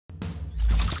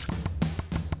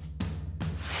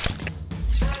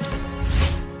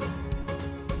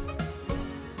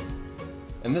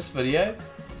In this video,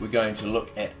 we're going to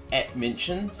look at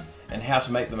mentions and how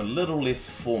to make them a little less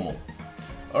formal.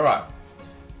 Alright,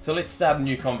 so let's start a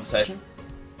new conversation.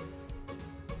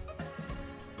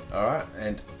 Alright,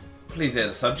 and please add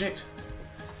a subject.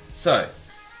 So,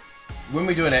 when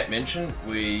we do an mention,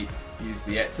 we use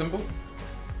the symbol.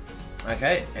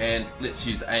 Okay, and let's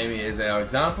use Amy as our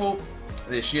example.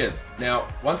 There she is. Now,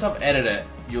 once I've added it,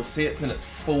 you'll see it's in its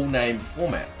full name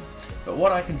format. But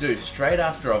what I can do straight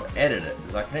after I've added it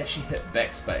is I can actually hit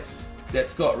backspace.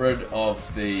 That's got rid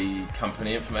of the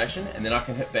company information, and then I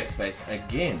can hit backspace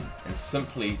again and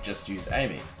simply just use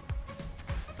Amy.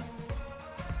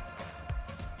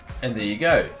 And there you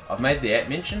go. I've made the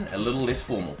mention a little less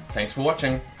formal. Thanks for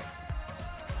watching.